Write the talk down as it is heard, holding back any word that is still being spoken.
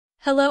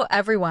Hello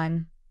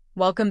everyone,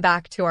 welcome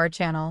back to our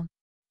channel.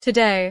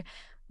 Today,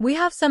 we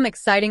have some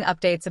exciting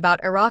updates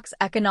about Iraq's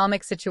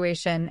economic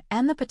situation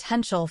and the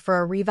potential for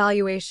a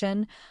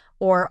revaluation,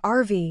 or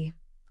RV,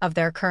 of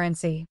their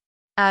currency.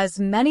 As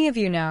many of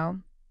you know,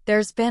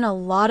 there's been a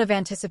lot of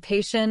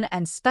anticipation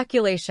and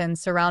speculation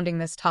surrounding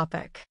this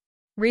topic.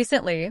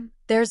 Recently,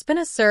 there's been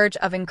a surge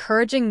of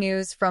encouraging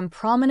news from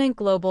prominent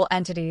global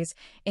entities,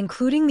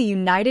 including the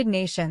United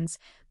Nations,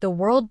 the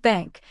World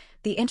Bank,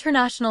 the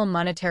International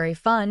Monetary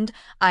Fund,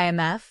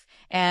 IMF,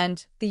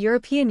 and the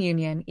European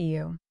Union,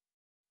 EU.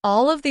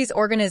 All of these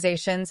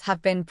organizations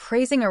have been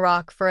praising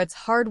Iraq for its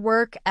hard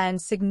work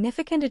and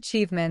significant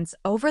achievements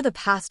over the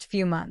past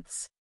few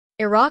months.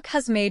 Iraq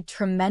has made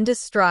tremendous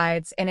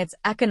strides in its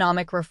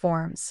economic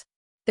reforms.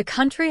 The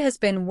country has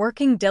been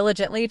working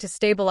diligently to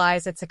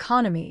stabilize its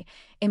economy,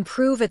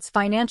 improve its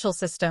financial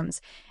systems,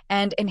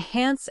 and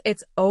enhance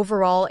its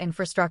overall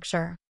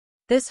infrastructure.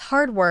 This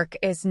hard work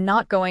is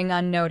not going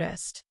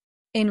unnoticed.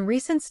 In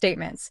recent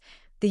statements,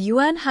 the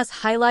UN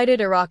has highlighted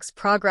Iraq's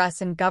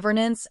progress in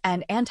governance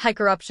and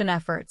anti-corruption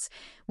efforts,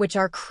 which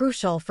are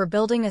crucial for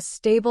building a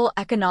stable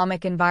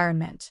economic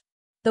environment.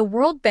 The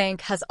World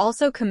Bank has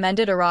also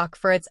commended Iraq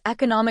for its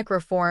economic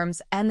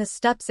reforms and the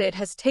steps it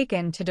has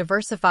taken to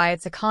diversify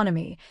its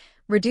economy,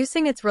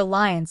 reducing its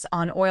reliance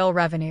on oil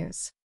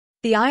revenues.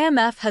 The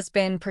IMF has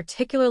been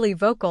particularly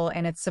vocal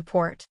in its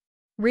support.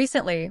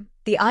 Recently,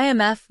 the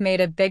IMF made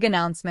a big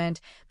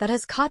announcement that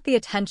has caught the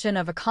attention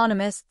of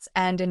economists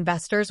and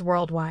investors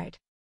worldwide.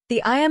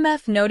 The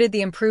IMF noted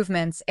the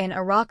improvements in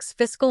Iraq's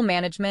fiscal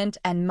management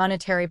and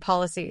monetary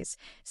policies,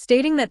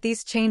 stating that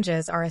these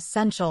changes are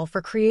essential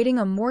for creating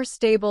a more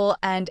stable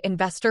and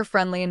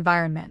investor-friendly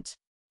environment.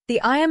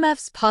 The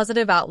IMF's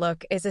positive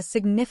outlook is a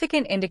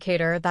significant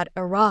indicator that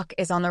Iraq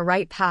is on the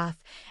right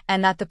path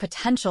and that the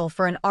potential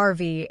for an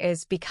RV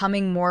is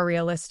becoming more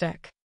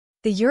realistic.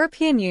 The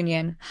European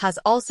Union has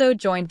also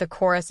joined the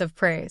chorus of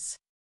praise.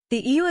 The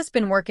EU has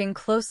been working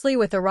closely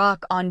with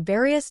Iraq on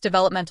various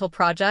developmental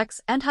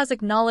projects and has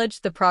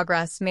acknowledged the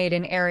progress made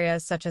in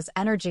areas such as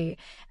energy,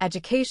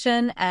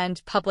 education,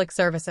 and public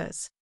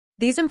services.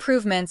 These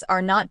improvements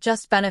are not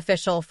just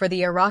beneficial for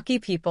the Iraqi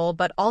people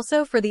but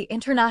also for the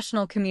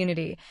international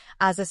community,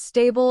 as a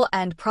stable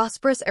and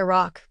prosperous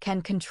Iraq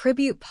can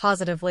contribute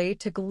positively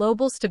to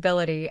global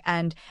stability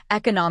and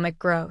economic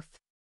growth.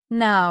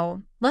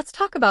 Now, let's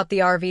talk about the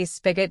RV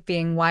spigot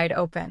being wide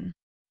open.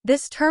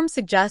 This term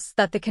suggests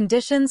that the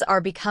conditions are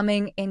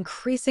becoming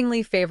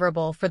increasingly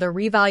favorable for the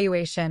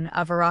revaluation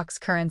of Iraq's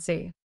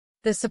currency.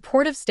 The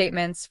supportive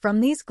statements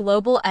from these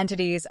global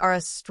entities are a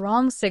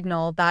strong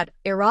signal that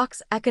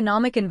Iraq's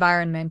economic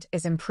environment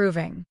is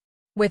improving.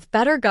 With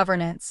better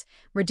governance,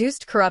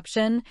 reduced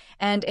corruption,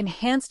 and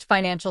enhanced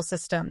financial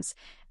systems,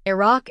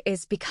 Iraq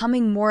is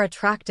becoming more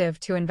attractive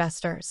to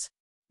investors.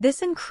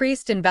 This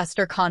increased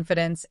investor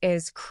confidence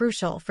is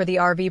crucial for the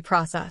RV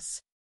process.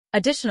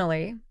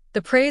 Additionally,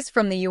 the praise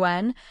from the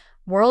UN,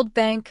 World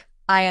Bank,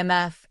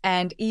 IMF,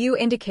 and EU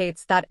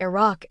indicates that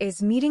Iraq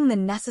is meeting the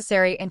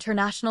necessary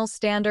international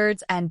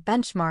standards and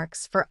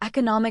benchmarks for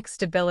economic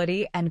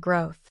stability and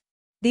growth.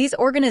 These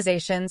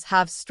organizations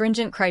have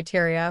stringent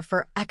criteria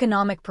for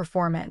economic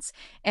performance,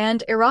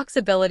 and Iraq's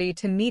ability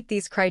to meet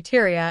these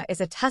criteria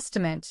is a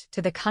testament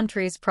to the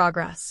country's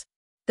progress.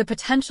 The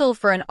potential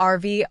for an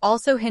RV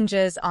also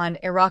hinges on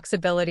Iraq's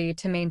ability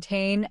to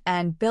maintain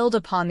and build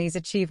upon these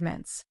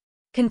achievements.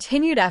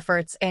 Continued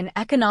efforts in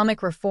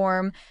economic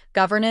reform,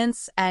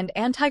 governance, and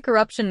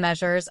anti-corruption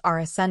measures are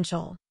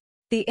essential.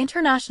 The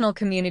international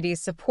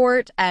community's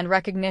support and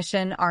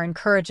recognition are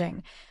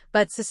encouraging,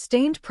 but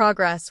sustained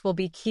progress will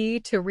be key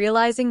to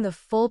realizing the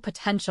full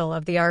potential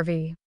of the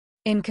RV.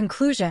 In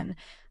conclusion,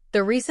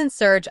 the recent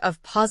surge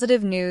of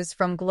positive news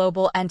from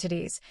global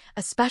entities,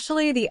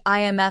 especially the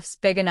IMF's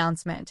big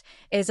announcement,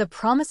 is a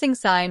promising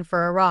sign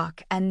for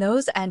Iraq and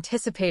those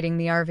anticipating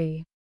the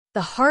RV.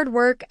 The hard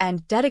work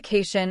and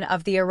dedication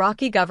of the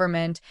Iraqi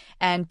government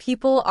and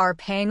people are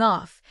paying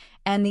off,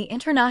 and the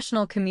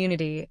international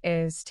community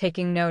is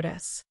taking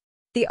notice.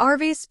 The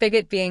RV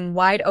spigot being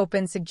wide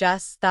open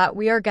suggests that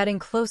we are getting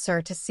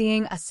closer to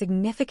seeing a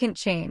significant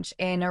change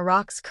in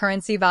Iraq's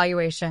currency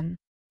valuation.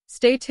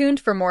 Stay tuned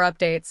for more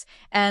updates,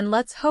 and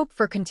let's hope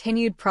for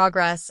continued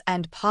progress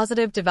and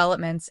positive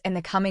developments in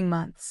the coming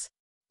months.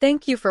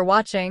 Thank you for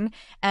watching,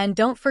 and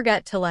don't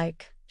forget to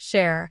like,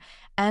 share,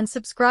 and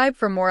subscribe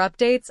for more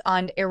updates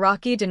on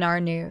Iraqi dinar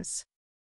news.